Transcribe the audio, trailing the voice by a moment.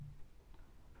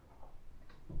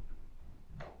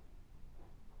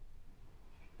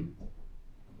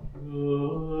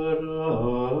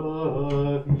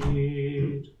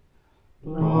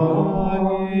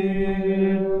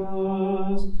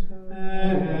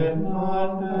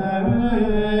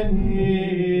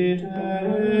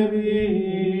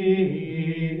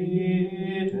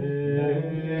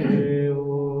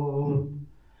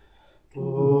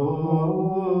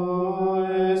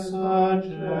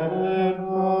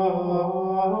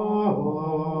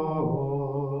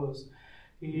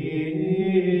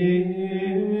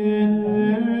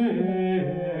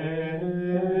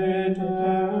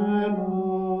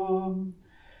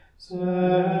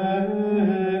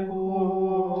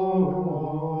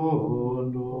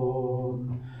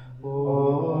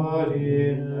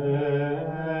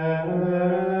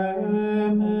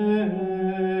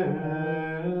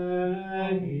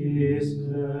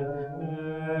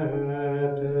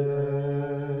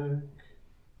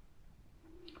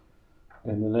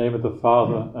In the name of the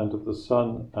Father, and of the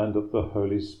Son, and of the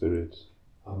Holy Spirit.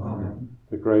 Amen.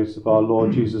 The grace of our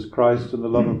Lord Jesus Christ, and the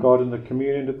love of God, and the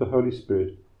communion of the Holy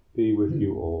Spirit be with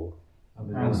you all. And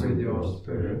with your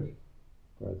spirit.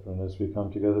 Brethren, as we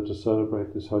come together to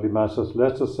celebrate this Holy Mass,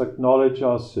 let us acknowledge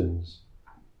our sins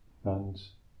and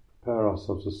prepare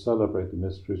ourselves to celebrate the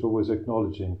mysteries, always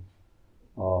acknowledging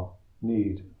our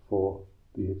need for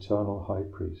the eternal High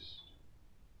Priest.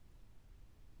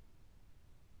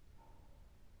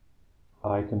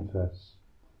 I confess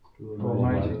To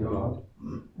Almighty God,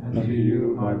 and to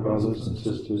you, my brothers and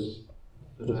sisters,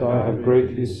 that I have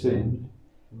greatly sinned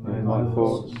in my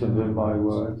thoughts and in my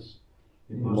words,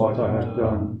 in what I have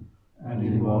done and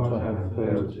in what I have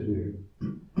failed to do,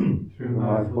 through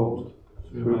my fault,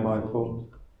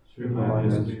 through my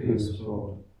mistakes,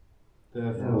 Lord.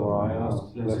 Therefore I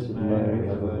ask Blessed Mary,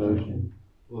 ever Virgin,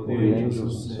 all the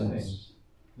angels and saints,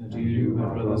 and you,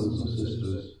 my brothers and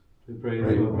sisters, to pray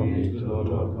for me to the Lord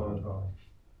our God.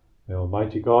 May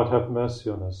Almighty God have mercy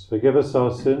on us, forgive us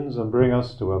our sins, and bring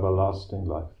us to everlasting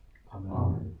life.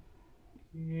 Amen.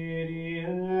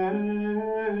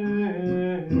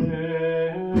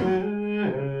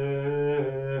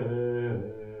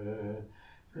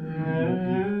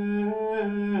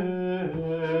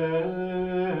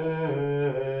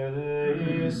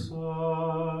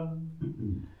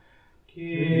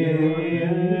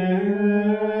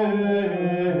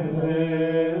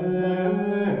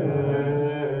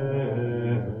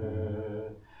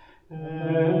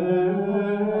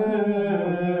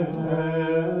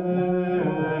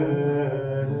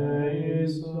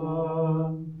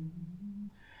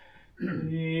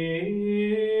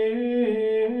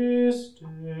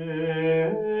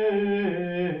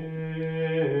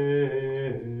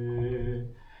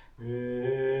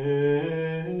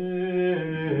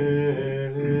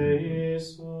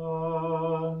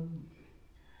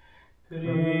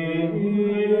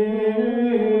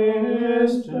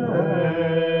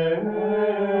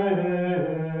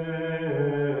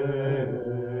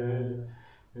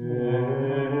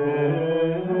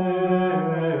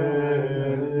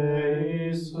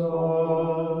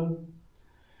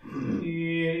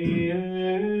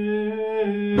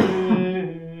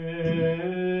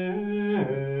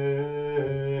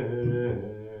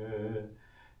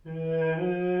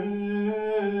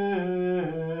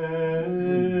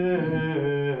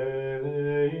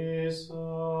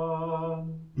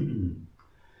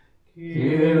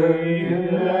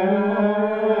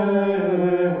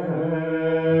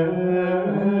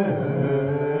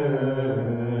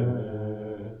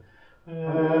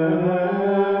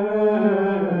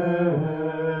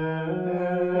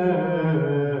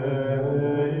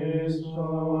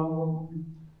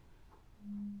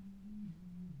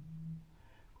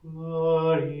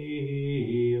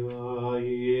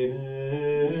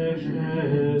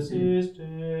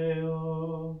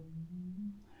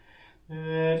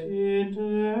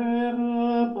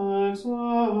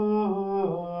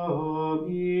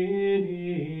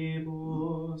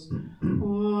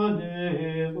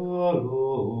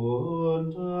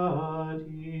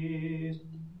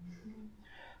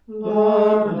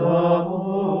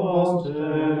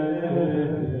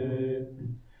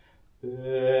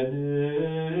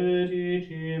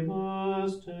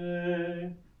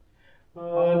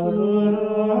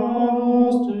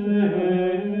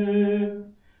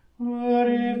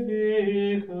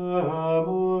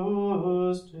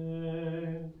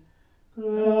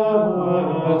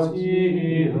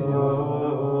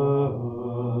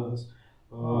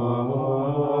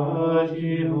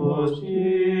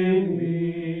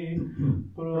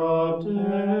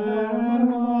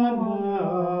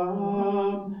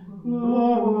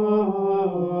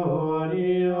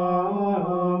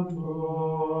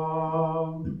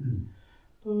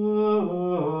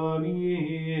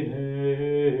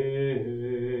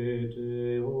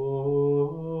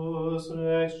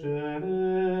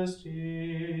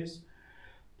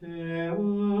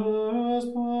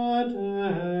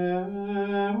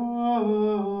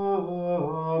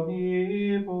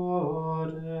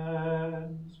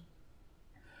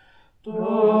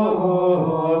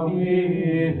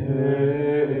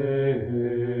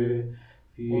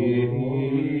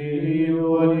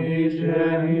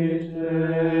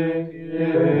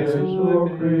 Jesu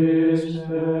Christe,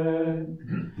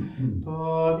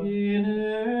 Domine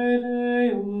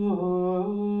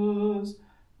Deus,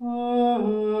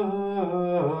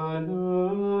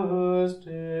 Agnus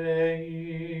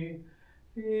Dei,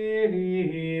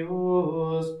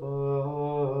 Filius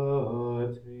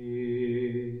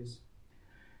Patris,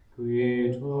 qui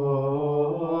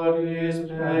tollis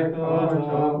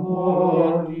peccata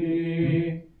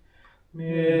morti,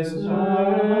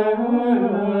 miserere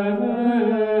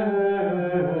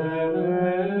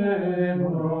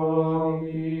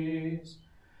nobis,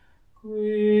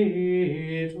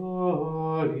 qui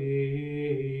tollis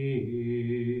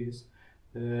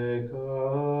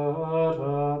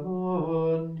peccata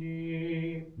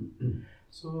mundi,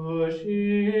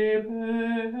 suscipet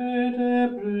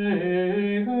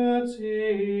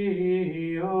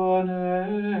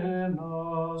pregatione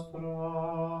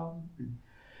nostra,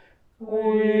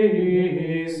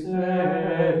 qui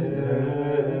sedes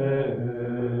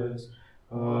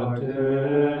ad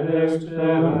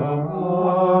dextera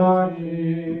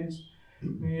Patris,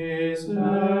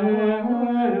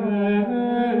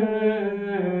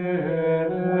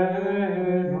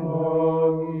 miserere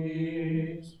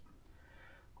nobis,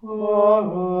 quoniam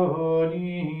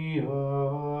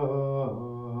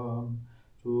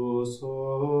tu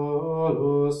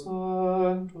solus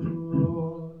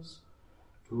sanctus,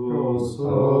 tu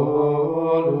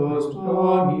solus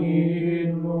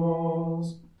Dominus,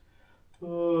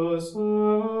 tu solus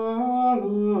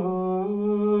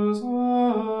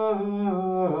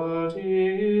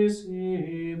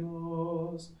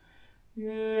Altissimus,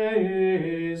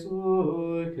 Iesu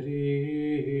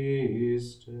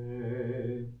Christe,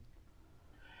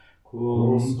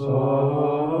 cum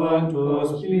Sancto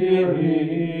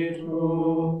Spiritu,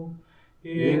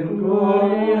 in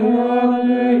gloria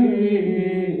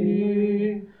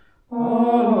Dei,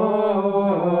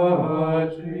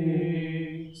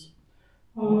 Patris,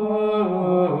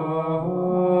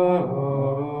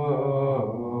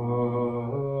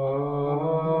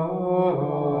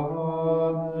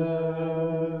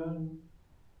 Amen.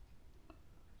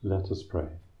 Let us pray.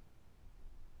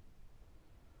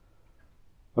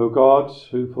 O God,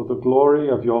 who for the glory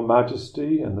of your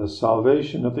majesty and the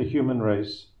salvation of the human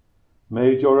race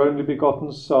made your only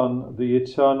begotten Son the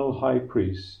eternal high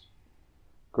priest,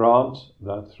 grant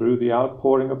that through the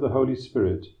outpouring of the Holy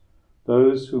Spirit,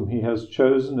 those whom he has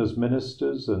chosen as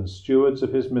ministers and stewards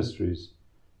of his mysteries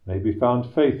may be found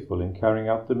faithful in carrying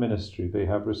out the ministry they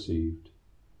have received.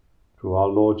 Through our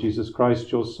Lord Jesus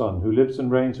Christ, your Son, who lives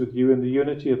and reigns with you in the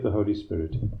unity of the Holy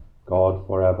Spirit, God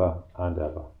for ever and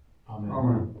ever.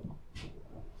 Amen.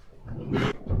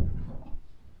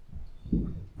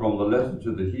 From the letter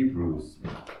to the Hebrews.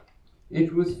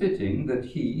 It was fitting that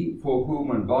he, for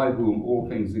whom and by whom all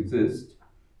things exist,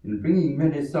 in bringing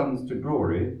many sons to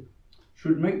glory,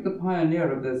 should make the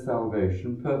pioneer of their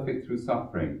salvation perfect through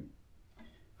suffering.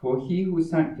 For he who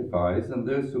sanctifies and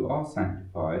those who are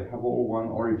sanctified have all one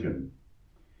origin.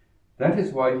 That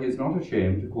is why he is not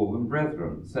ashamed to call them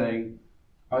brethren, saying,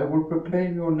 I will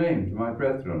proclaim your name to my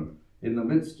brethren. In the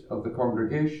midst of the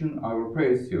congregation I will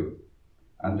praise you.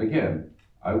 And again,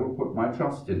 I will put my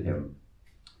trust in him.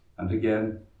 And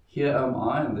again, here am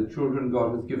I and the children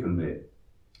God has given me.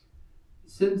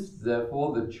 Since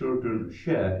therefore the children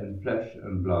share in flesh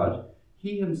and blood,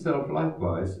 he himself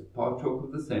likewise partook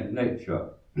of the same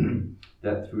nature,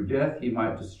 that through death he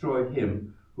might destroy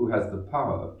him who has the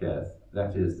power of death,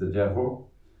 that is, the devil,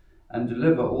 and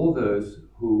deliver all those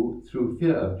who, through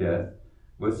fear of death,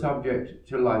 were subject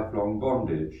to lifelong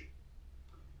bondage.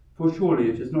 For surely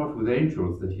it is not with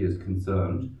angels that he is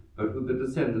concerned, but with the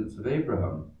descendants of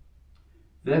Abraham.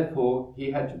 Therefore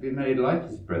he had to be made like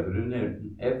his brethren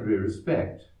in every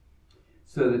respect,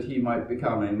 so that he might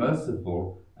become a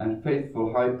merciful and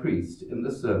faithful high priest in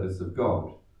the service of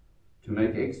God, to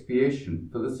make expiation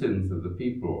for the sins of the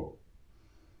people.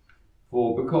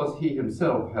 For because he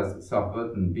himself has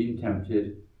suffered and been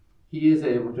tempted, he is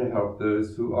able to help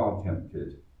those who are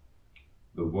tempted.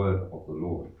 The word of the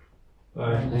Lord.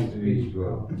 Thanks be to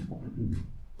God.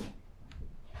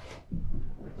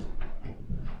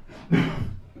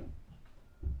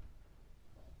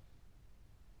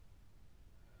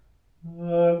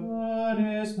 The Lord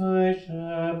is my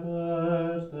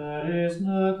shepherd, there is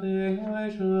nothing I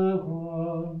shall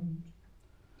want.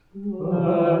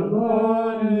 The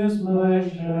Lord is my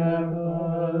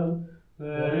shepherd,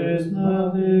 there is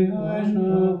nothing I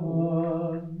shall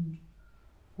want.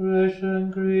 Fresh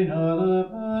and green are the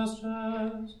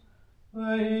pastures,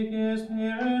 where he gives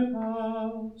me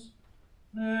repose.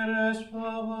 Near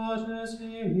restful waters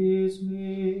he leads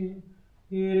me,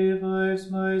 He revives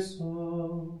my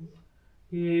soul.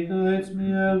 He guides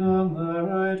me along the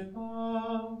right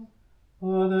path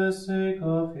for the sake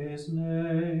of his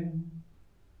name.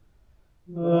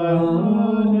 The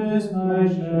Lord is my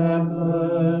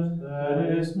shepherd,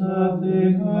 there is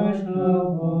nothing I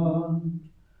shall want.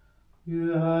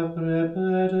 You have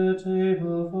prepared a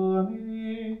table for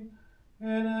me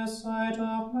in the sight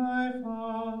of my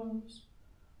foes.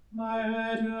 My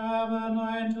head you have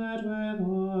anointed with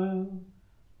oil,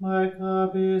 my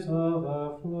cup is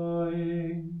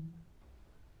overflowing.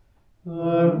 The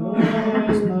Lord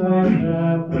is my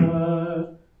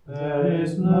shepherd, there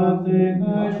is nothing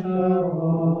I shall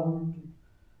want.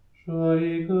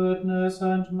 Surely goodness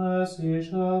and mercy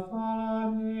shall follow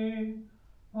me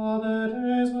all the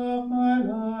days of my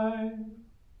life.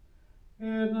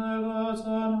 In the Lord's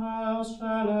own house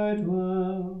shall I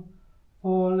dwell,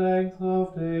 for length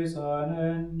of days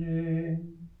unending.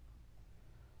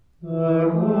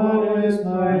 The Lord is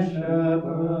my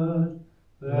shepherd,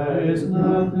 there is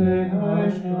nothing I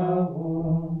shall want.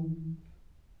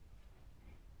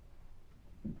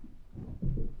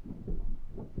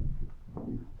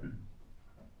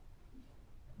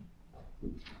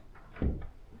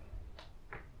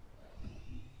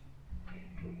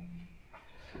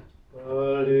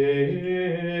 Alleluia.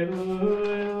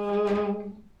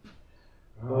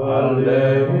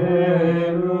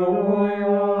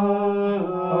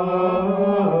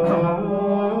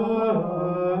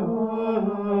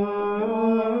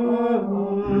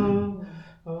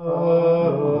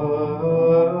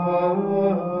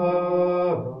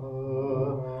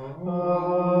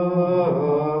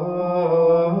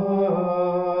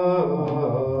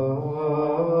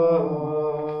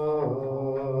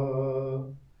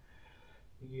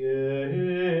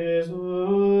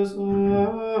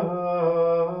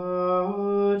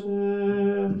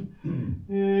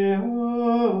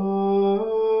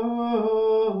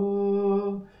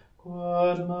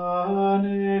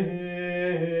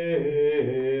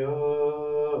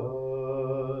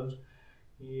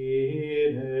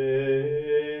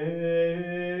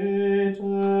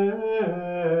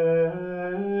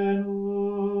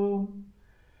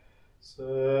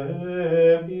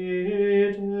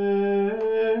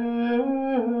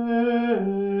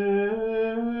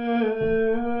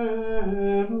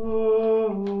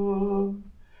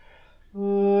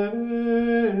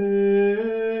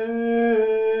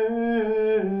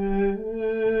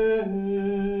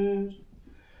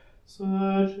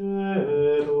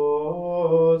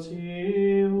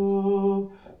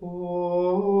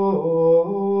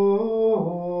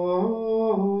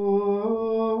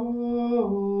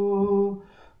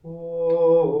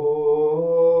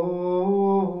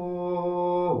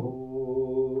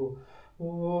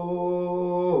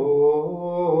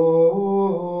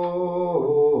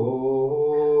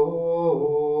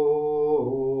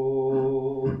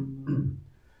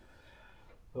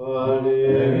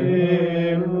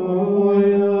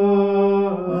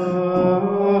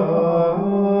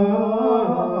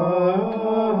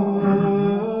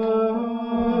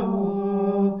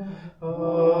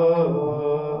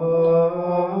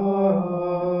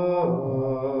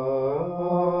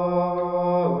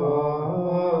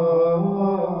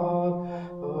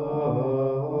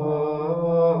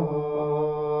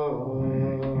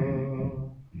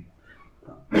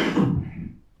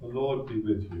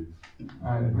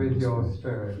 And with your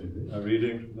spirit. A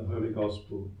reading from the Holy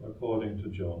Gospel according to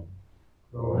John.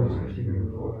 Glory to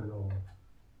you, Lord.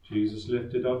 Jesus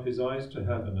lifted up his eyes to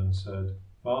heaven and said,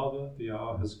 Father, the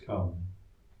hour has come.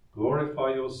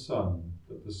 Glorify your Son,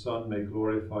 that the Son may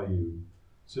glorify you,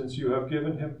 since you have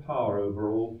given him power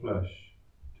over all flesh,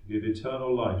 to give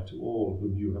eternal life to all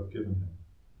whom you have given him.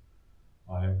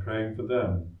 I am praying for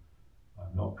them. I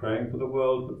am not praying for the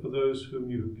world, but for those whom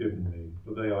you have given me,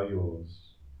 for they are yours.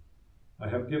 I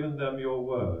have given them your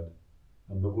word,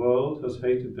 and the world has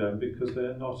hated them because they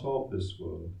are not of this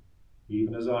world,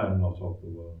 even as I am not of the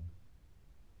world.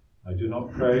 I do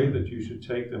not pray that you should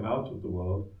take them out of the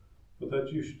world, but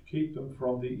that you should keep them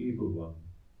from the evil one.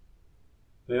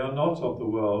 They are not of the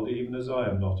world, even as I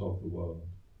am not of the world.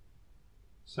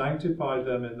 Sanctify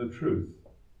them in the truth.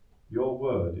 Your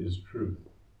word is truth.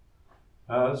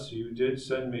 As you did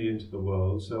send me into the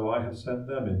world, so I have sent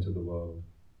them into the world.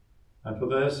 And for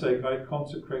their sake I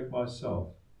consecrate myself,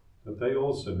 that they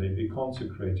also may be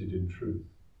consecrated in truth.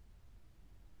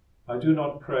 I do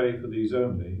not pray for these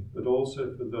only, but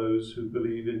also for those who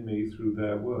believe in me through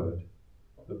their word,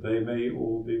 that they may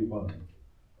all be one.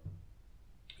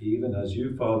 Even as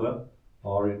you, Father,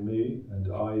 are in me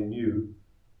and I in you,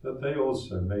 that they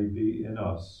also may be in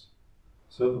us,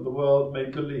 so that the world may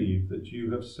believe that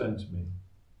you have sent me.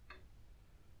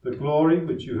 The glory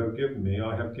which you have given me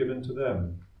I have given to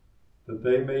them, that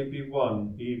they may be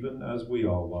one even as we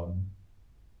are one,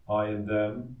 I in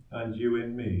them and you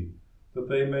in me, that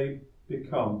they may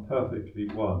become perfectly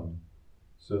one,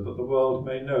 so that the world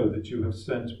may know that you have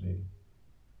sent me,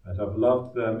 and have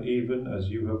loved them even as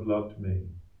you have loved me.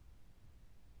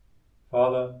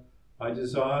 Father, I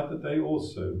desire that they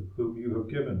also, whom you have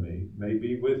given me, may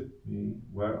be with me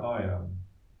where I am,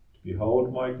 to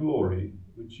behold my glory,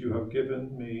 which you have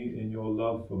given me in your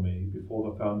love for me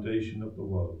before the foundation of the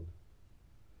world.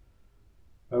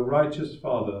 O righteous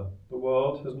Father, the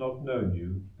world has not known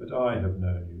you, but I have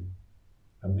known you,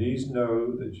 and these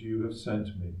know that you have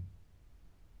sent me.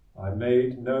 I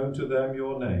made known to them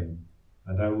your name,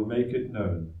 and I will make it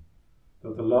known,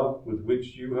 that the love with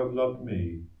which you have loved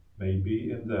me may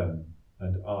be in them,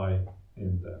 and I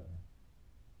in them.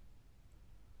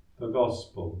 The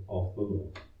Gospel of the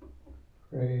Lord.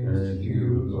 Praise to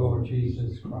you, Lord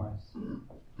Jesus Christ.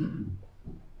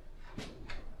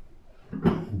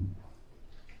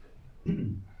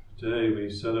 Today we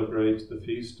celebrate the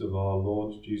feast of our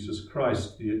Lord Jesus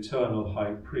Christ, the eternal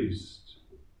High Priest.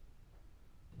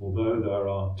 Although there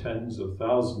are tens of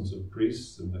thousands of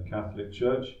priests in the Catholic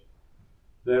Church,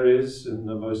 there is, in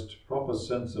the most proper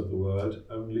sense of the word,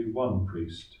 only one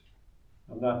priest,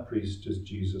 and that priest is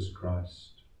Jesus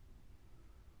Christ.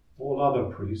 All other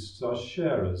priests are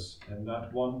sharers in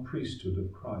that one priesthood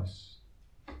of Christ.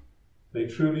 They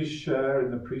truly share in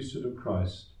the priesthood of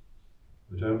Christ,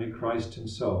 but only Christ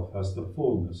himself has the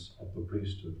fullness of the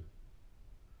priesthood.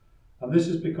 And this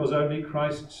is because only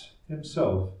Christ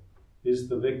himself is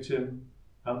the victim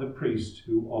and the priest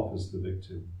who offers the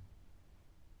victim.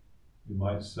 You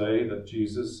might say that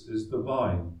Jesus is the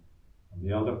vine and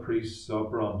the other priests are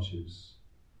branches.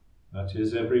 That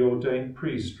is, every ordained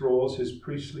priest draws his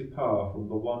priestly power from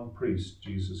the one priest,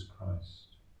 Jesus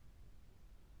Christ.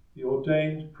 The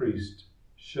ordained priest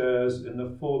shares in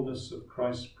the fullness of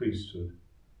Christ's priesthood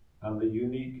and the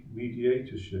unique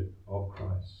mediatorship of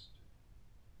Christ.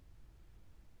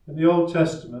 In the Old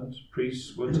Testament,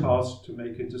 priests were tasked to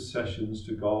make intercessions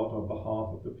to God on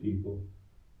behalf of the people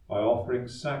by offering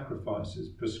sacrifices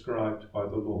prescribed by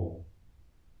the law.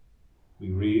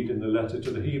 We read in the letter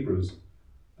to the Hebrews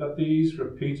that these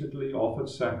repeatedly offered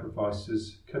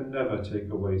sacrifices can never take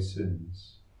away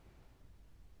sins.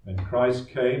 When Christ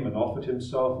came and offered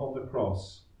himself on the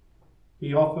cross,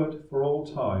 he offered for all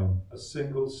time a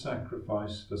single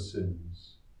sacrifice for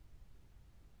sins.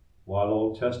 While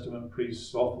Old Testament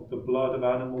priests offered the blood of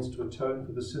animals to atone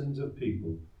for the sins of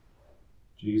people,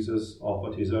 Jesus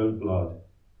offered his own blood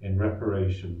in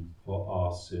reparation for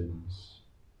our sins.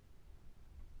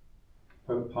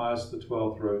 Pope Pius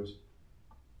XII wrote,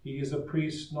 "He is a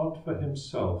priest not for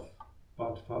himself,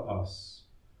 but for us,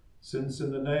 since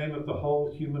in the name of the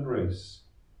whole human race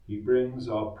he brings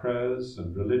our prayers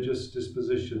and religious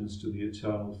dispositions to the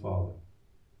Eternal Father.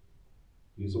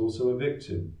 He is also a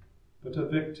victim, but a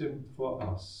victim for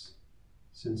us,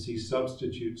 since he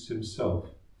substitutes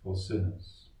himself for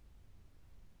sinners."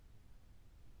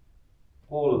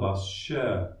 All of us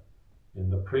share in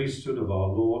the priesthood of our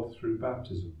Lord through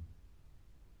baptism.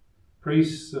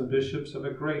 Priests and bishops have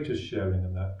a greater sharing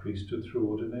in that priesthood through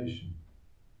ordination.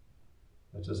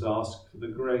 Let us ask for the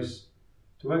grace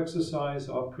to exercise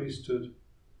our priesthood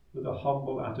with a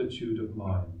humble attitude of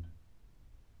mind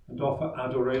and offer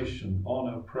adoration,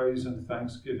 honour, praise and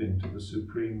thanksgiving to the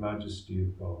supreme majesty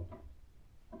of God.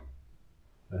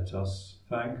 Let us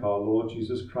thank our Lord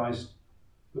Jesus Christ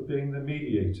for being the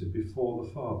mediator before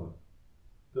the Father,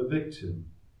 the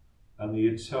victim and the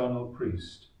eternal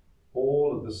priest,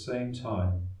 all at the same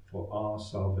time for our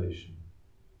salvation.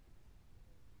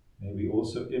 May we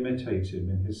also imitate him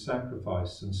in his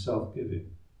sacrifice and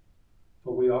self-giving,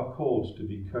 for we are called to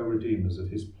be co-redeemers of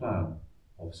his plan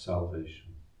of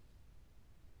salvation.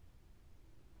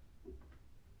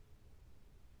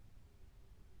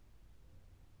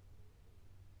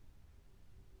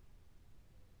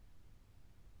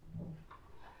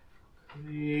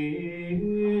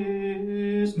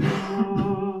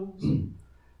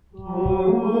 Oh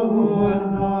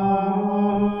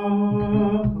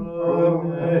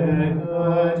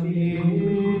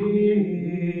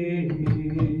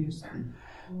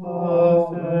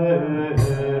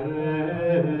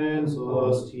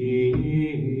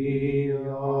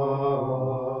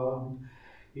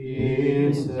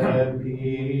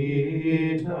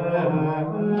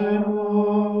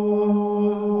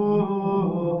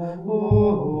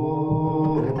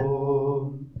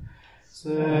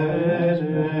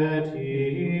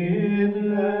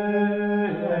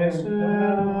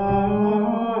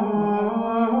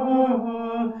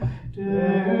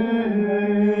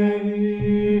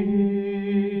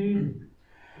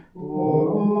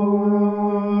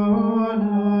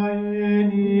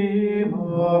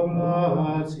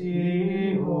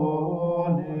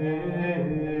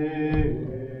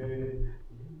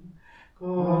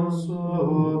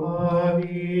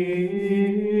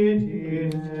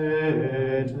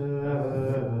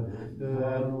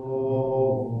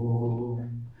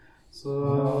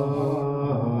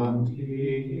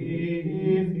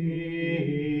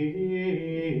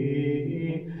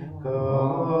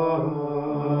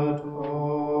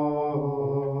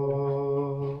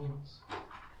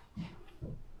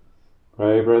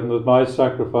that my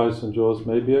sacrifice and yours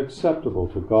may be acceptable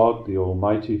to God, the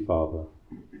Almighty Father.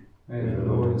 May the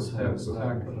Lord accept the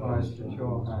sacrifice at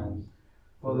your hands,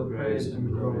 for the praise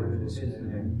and glory of his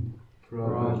name,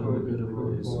 for our good and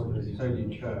good for his holy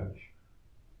church.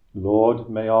 Lord,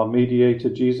 may our mediator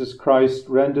Jesus Christ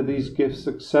render these gifts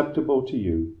acceptable to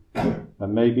you,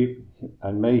 and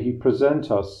may he present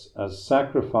us as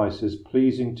sacrifices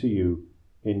pleasing to you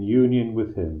in union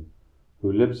with him,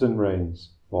 who lives and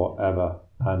reigns for ever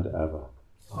and ever.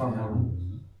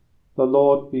 Amen. The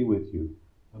Lord be with you.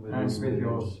 And with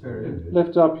your spirit.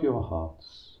 Lift up your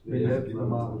hearts. We lift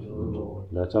them up to the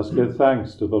Lord. Let us give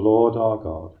thanks to the Lord our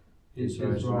God. It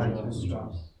is right and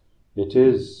just. It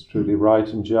is truly right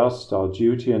and just, our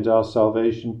duty and our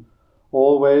salvation,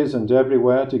 always and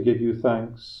everywhere to give you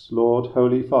thanks, Lord,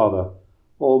 Holy Father,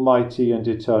 Almighty and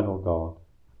eternal God.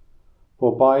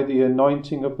 For by the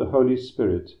anointing of the Holy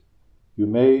Spirit, you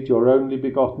made your only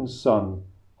begotten Son,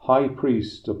 High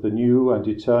Priest of the new and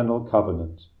eternal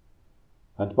covenant,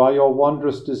 and by your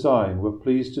wondrous design were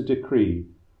pleased to decree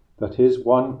that his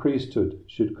one priesthood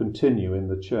should continue in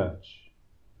the Church.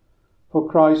 For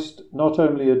Christ not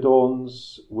only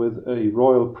adorns with a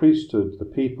royal priesthood the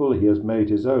people he has made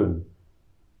his own,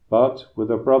 but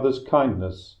with a brother's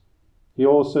kindness he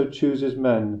also chooses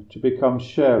men to become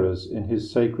sharers in his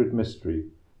sacred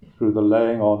mystery through the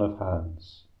laying on of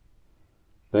hands.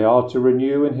 They are to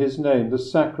renew in his name the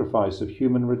sacrifice of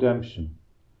human redemption,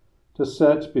 to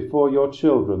set before your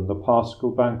children the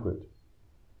Paschal banquet,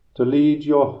 to lead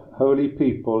your holy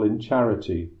people in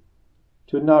charity,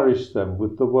 to nourish them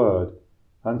with the word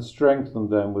and strengthen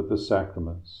them with the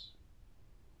sacraments.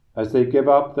 As they give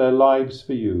up their lives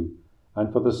for you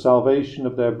and for the salvation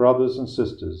of their brothers and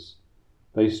sisters,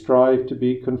 they strive to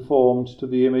be conformed to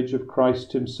the image of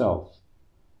Christ himself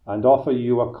and offer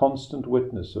you a constant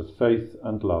witness of faith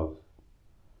and love.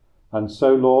 And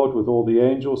so, Lord, with all the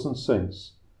angels and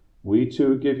saints, we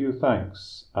too give you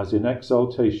thanks, as in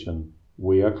exaltation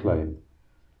we acclaim.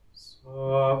 Sanctus,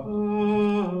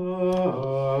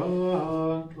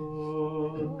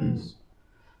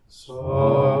 Sanctus,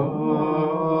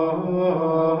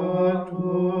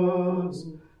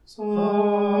 Sanctus,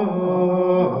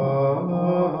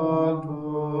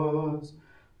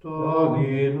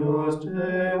 Dominus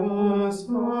Deus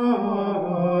Sabaoth,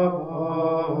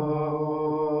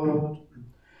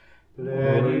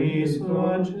 plenis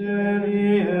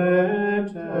angeli et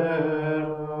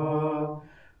terra,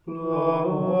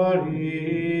 gloria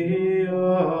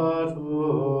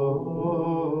tua.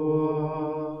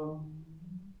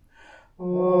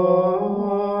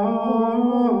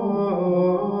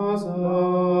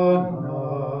 Hosanna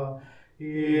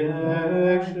in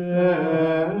excelsis,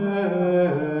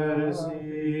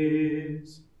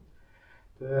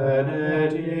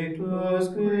 benedictus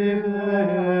qui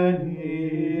venit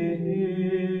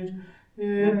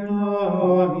in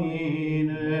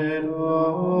nomine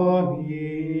Domini.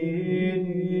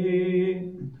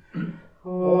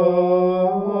 Hosanna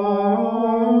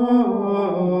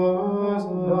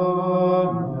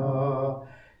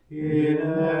in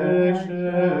excelsis.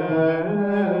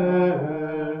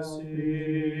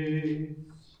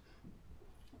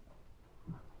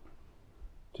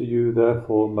 To you,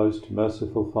 therefore, most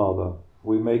merciful Father,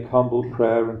 we make humble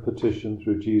prayer and petition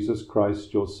through Jesus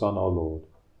Christ, your Son, our Lord,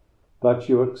 that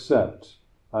you accept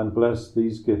and bless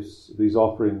these gifts, these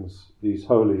offerings, these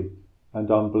holy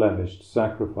and unblemished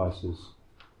sacrifices,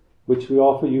 which we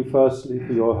offer you firstly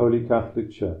for your Holy Catholic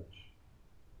Church.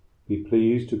 Be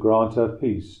pleased to grant her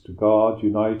peace, to guard,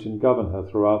 unite and govern her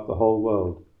throughout the whole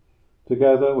world,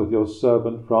 together with your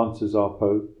servant Francis our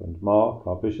Pope and Mark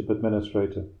our Bishop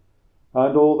Administrator,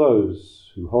 and all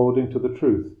those who, holding to the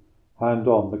truth, hand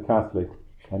on the Catholic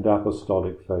and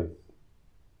Apostolic faith.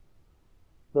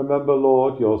 Remember,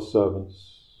 Lord, your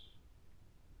servants,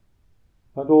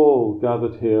 and all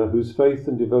gathered here whose faith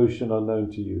and devotion are known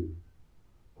to you.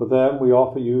 For them we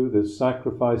offer you this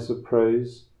sacrifice of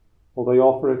praise, or they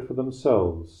offer it for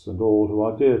themselves and all who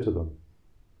are dear to them,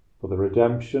 for the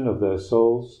redemption of their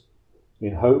souls,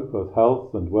 in hope of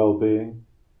health and well-being,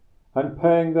 and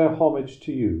paying their homage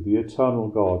to you, the eternal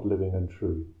God, living and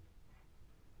true.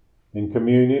 In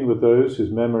communion with those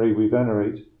whose memory we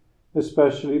venerate,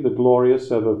 especially the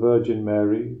glorious ever Virgin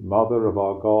Mary, Mother of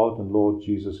our God and Lord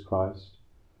Jesus Christ,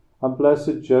 and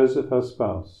blessed Joseph her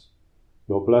spouse,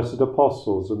 your blessed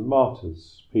apostles and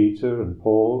martyrs, Peter and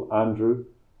Paul, Andrew,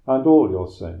 and all your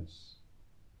saints,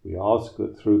 we ask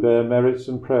that through their merits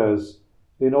and prayers,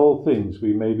 in all things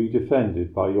we may be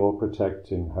defended by your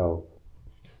protecting help.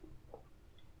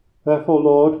 Therefore,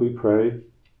 Lord, we pray,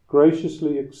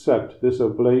 graciously accept this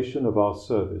oblation of our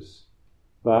service,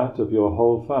 that of your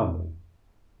whole family,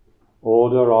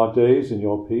 Order our days in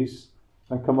your peace,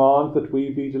 and command that we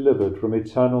be delivered from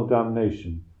eternal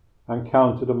damnation and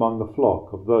counted among the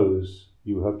flock of those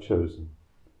you have chosen.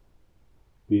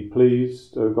 Be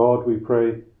pleased, O God, we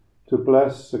pray, to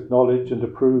bless, acknowledge, and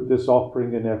approve this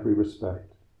offering in every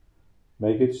respect.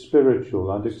 Make it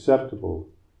spiritual and acceptable,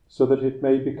 so that it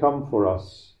may become for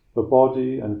us the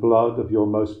body and blood of your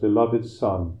most beloved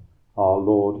Son, our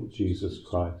Lord Jesus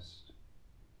Christ.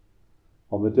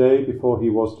 On the day before he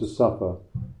was to suffer,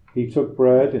 he took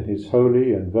bread in his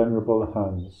holy and venerable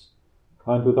hands,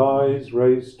 and with eyes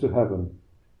raised to heaven,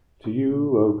 to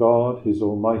you, O God, his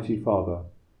almighty Father,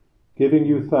 giving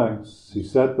you thanks, he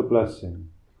said the blessing,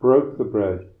 broke the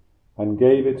bread, and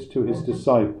gave it to his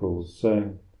disciples,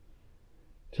 saying,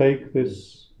 "Take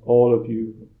this, all of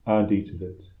you, and eat of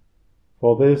it,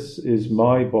 for this is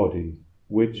my body,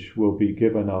 which will be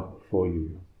given up for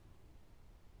you."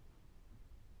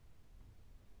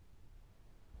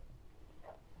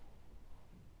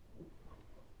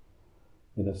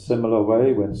 In a similar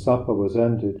way, when supper was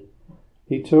ended,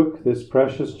 he took this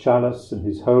precious chalice in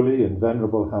his holy and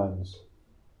venerable hands,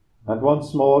 and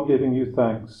once more giving you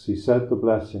thanks, he said the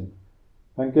blessing,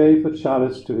 and gave the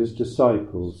chalice to his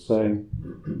disciples, saying,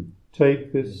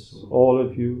 "Take this, all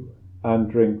of you, and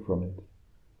drink from it,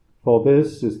 for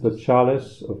this is the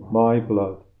chalice of my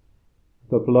blood,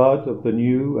 the blood of the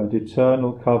new and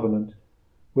eternal covenant,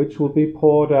 which will be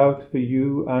poured out for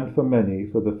you and for many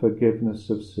for the forgiveness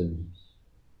of sins.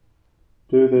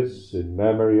 Do this in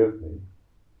memory of me."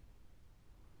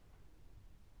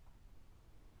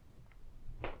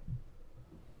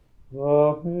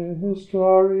 The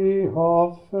mystery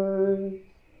of faith.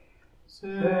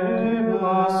 Save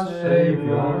us,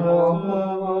 Saviour of the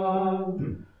world,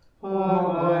 for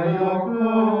by your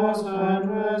cross and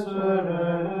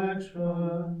resurrection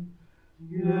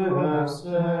you have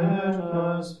set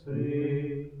us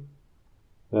free.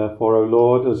 Therefore, O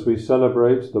Lord, as we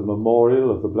celebrate the memorial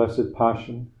of the Blessed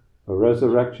Passion, the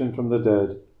resurrection from the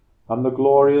dead, and the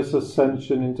glorious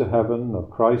ascension into heaven of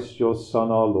Christ your Son,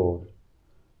 our Lord,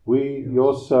 we,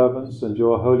 your servants and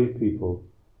your holy people,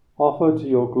 offer to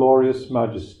your glorious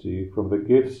majesty from the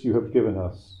gifts you have given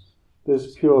us,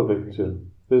 this pure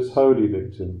victim, this holy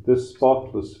victim, this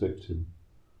spotless victim,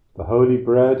 the holy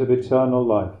bread of eternal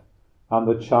life, and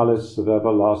the chalice of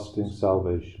everlasting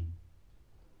salvation.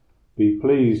 Be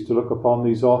pleased to look upon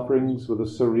these offerings with a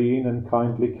serene and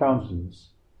kindly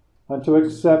countenance, and to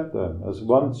accept them as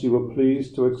once you were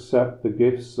pleased to accept the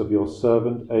gifts of your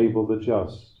servant Abel the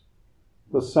just,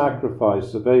 the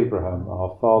sacrifice of Abraham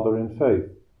our father in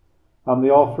faith, and the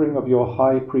offering of your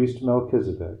high priest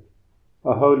Melchizedek,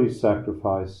 a holy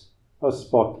sacrifice, a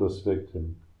spotless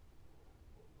victim.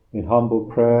 In humble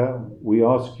prayer we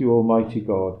ask you, Almighty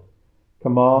God,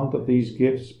 command that these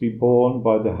gifts be borne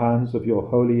by the hands of your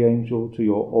holy angel to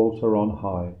your altar on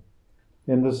high,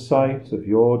 in the sight of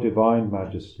your divine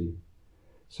majesty,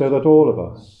 so that all of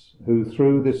us, who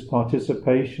through this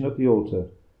participation at the altar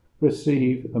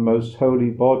receive the most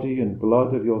holy body and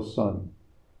blood of your Son,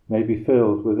 may be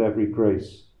filled with every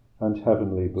grace and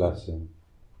heavenly blessing.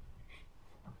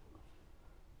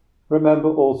 Remember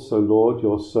also, Lord,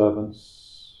 your servants,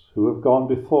 who have gone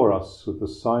before us with the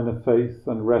sign of faith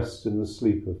and rest in the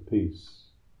sleep of peace.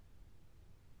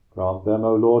 Grant them,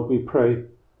 O Lord, we pray,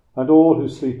 and all who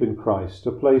sleep in Christ,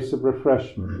 a place of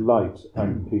refreshment, light,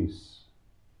 and peace.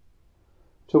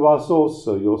 To us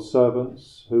also, your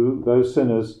servants, who, though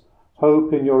sinners,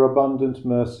 hope in your abundant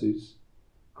mercies,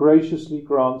 graciously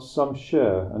grant some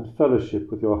share and fellowship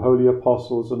with your holy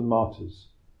apostles and martyrs,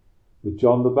 with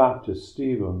John the Baptist,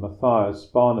 Stephen, Matthias,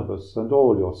 Barnabas, and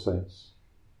all your saints.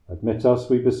 Admit us,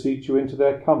 we beseech you, into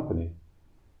their company,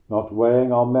 not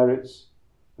weighing our merits,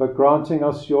 but granting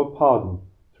us your pardon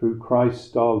through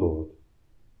Christ our Lord,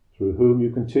 through whom you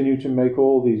continue to make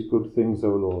all these good things, O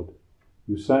Lord.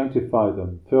 You sanctify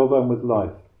them, fill them with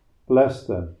life, bless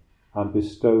them, and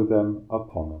bestow them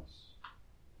upon us.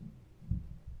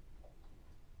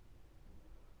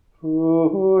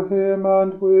 Through him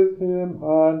and with him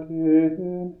and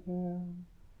in him,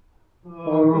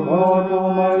 O God,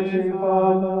 Almighty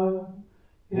Father,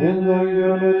 in the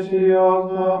unity of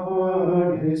the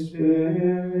Holy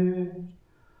Spirit,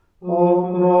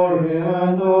 all glory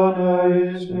and honor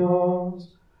is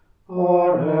yours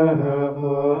forever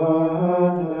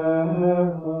and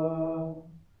ever.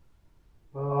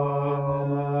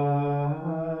 Amen.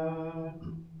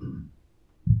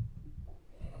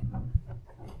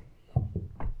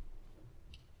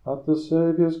 At the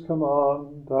Saviour's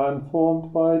command, and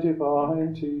formed by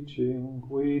divine teaching,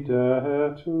 we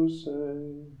dare to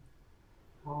say,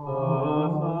 Our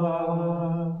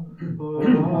Father,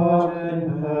 who art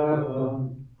in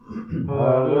heaven,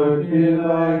 hallowed be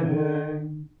thy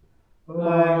name.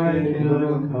 Thy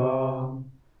kingdom come,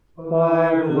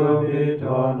 thy will be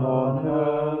done on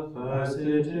earth as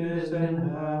it is in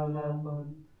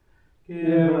heaven.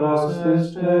 Give us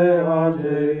this day our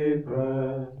daily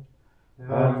bread,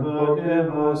 and forgive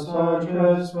us our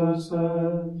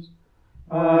trespasses,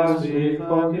 as we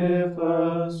forgive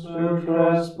those who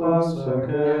trespass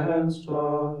against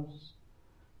us.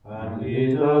 And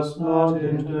lead us not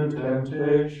into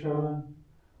temptation,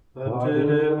 but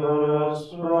deliver us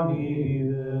from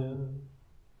evil.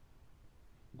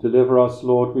 Deliver us,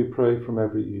 Lord, we pray, from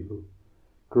every evil.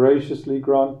 Graciously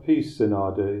grant peace in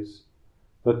our days,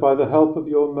 that by the help of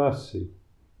your mercy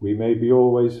we may be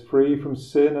always free from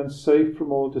sin and safe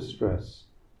from all distress,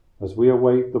 as we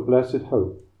await the blessed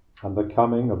hope and the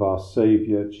coming of our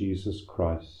Saviour Jesus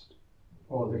Christ.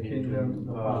 For the kingdom,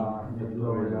 the power, and the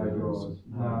glory are yours,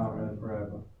 now and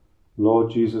forever. Lord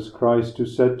Jesus Christ, who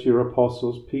said to your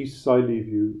apostles, "Peace I leave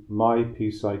you, my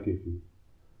peace I give you,"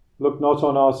 look not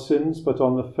on our sins, but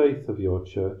on the faith of your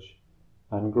church,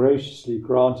 and graciously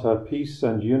grant her peace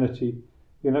and unity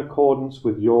in accordance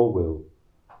with your will,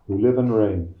 who live and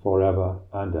reign forever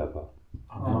and ever.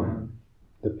 Amen.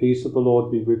 The peace of the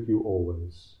Lord be with you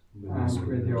always. And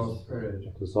with your spirit.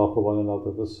 Let us offer one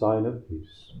another the sign of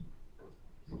peace.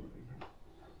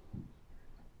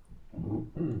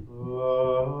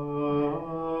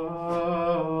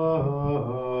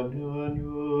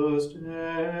 Agnus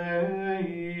Dei,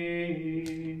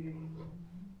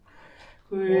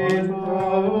 quid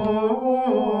vobis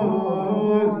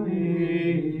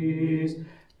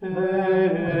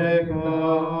peccata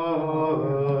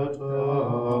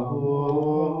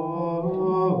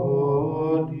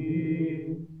mundi,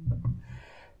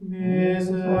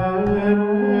 miserere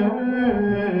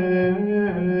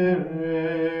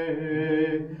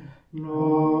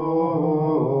nobis.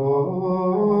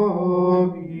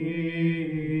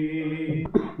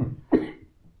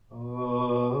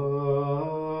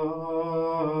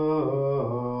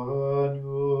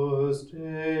 Agnus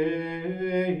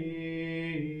Dei,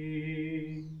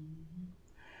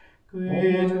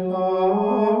 quid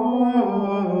vobis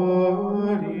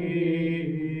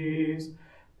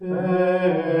peccata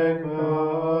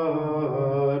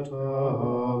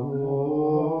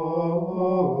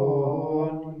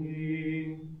mundi,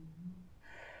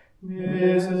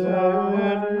 miserere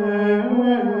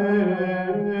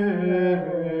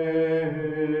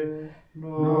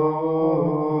nobis.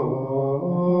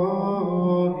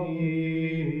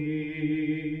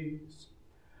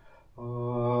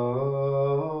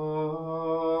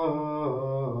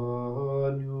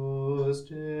 Agnus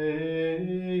Dei,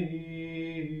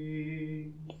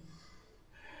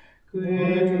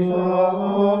 quid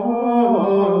vobis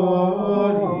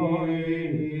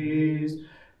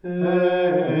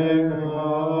peccata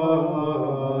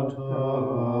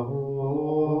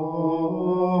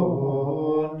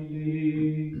mundi,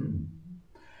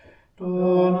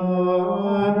 dona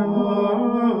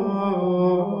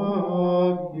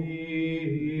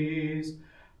nobis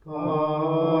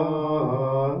pacem.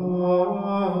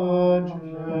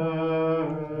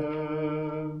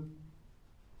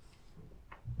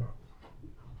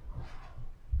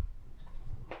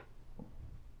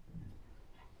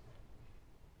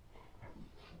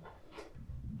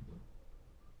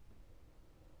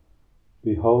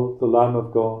 Behold the Lamb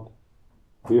of God.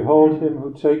 Behold him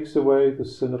who takes away the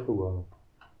sin of the world.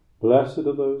 Blessed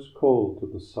are those called to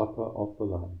the supper of the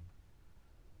Lamb.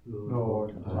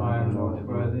 Lord, I am not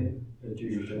worthy that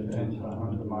you should enter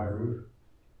under my roof,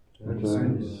 but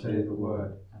only say the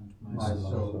word, and my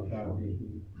soul shall be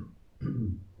healed.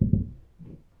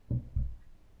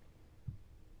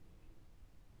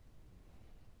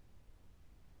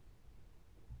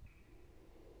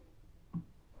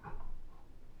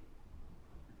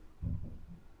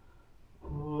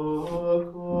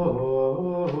 Quod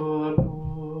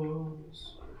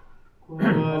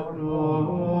nobis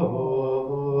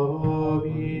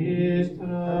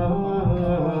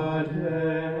tradentur,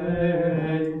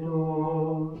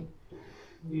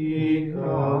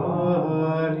 vicalix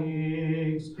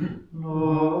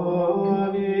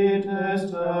Novi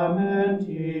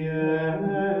Testamenti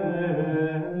est,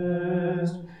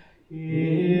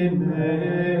 in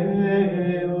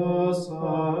meo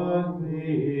sanguine,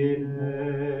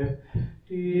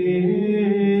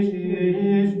 digit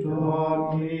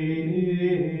Dominus.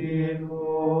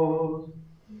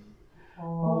 O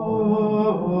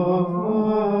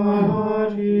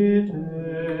fragite,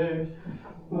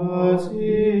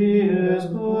 quaesies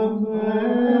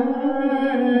conques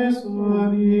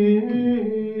omitis,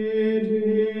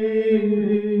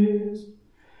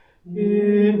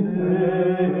 in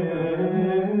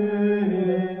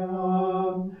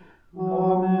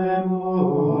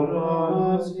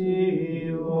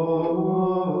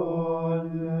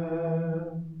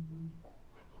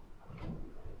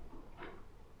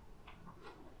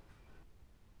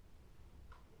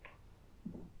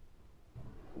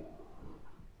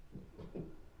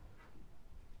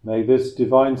May this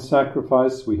divine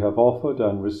sacrifice we have offered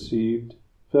and received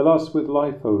fill us with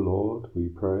life, O Lord, we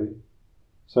pray,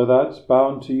 so that,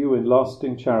 bound to you in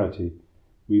lasting charity,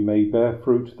 we may bear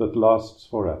fruit that lasts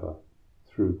forever.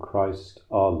 Through Christ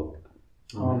our Lord.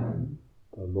 Amen.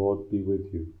 The Lord be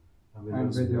with you.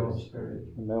 And with your spirit.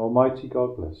 And may Almighty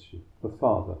God bless you, the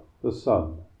Father, the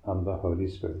Son, and the Holy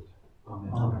Spirit.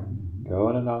 Amen. Go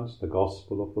and announce the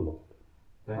gospel of the Lord.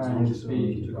 Thanks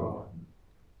be to God.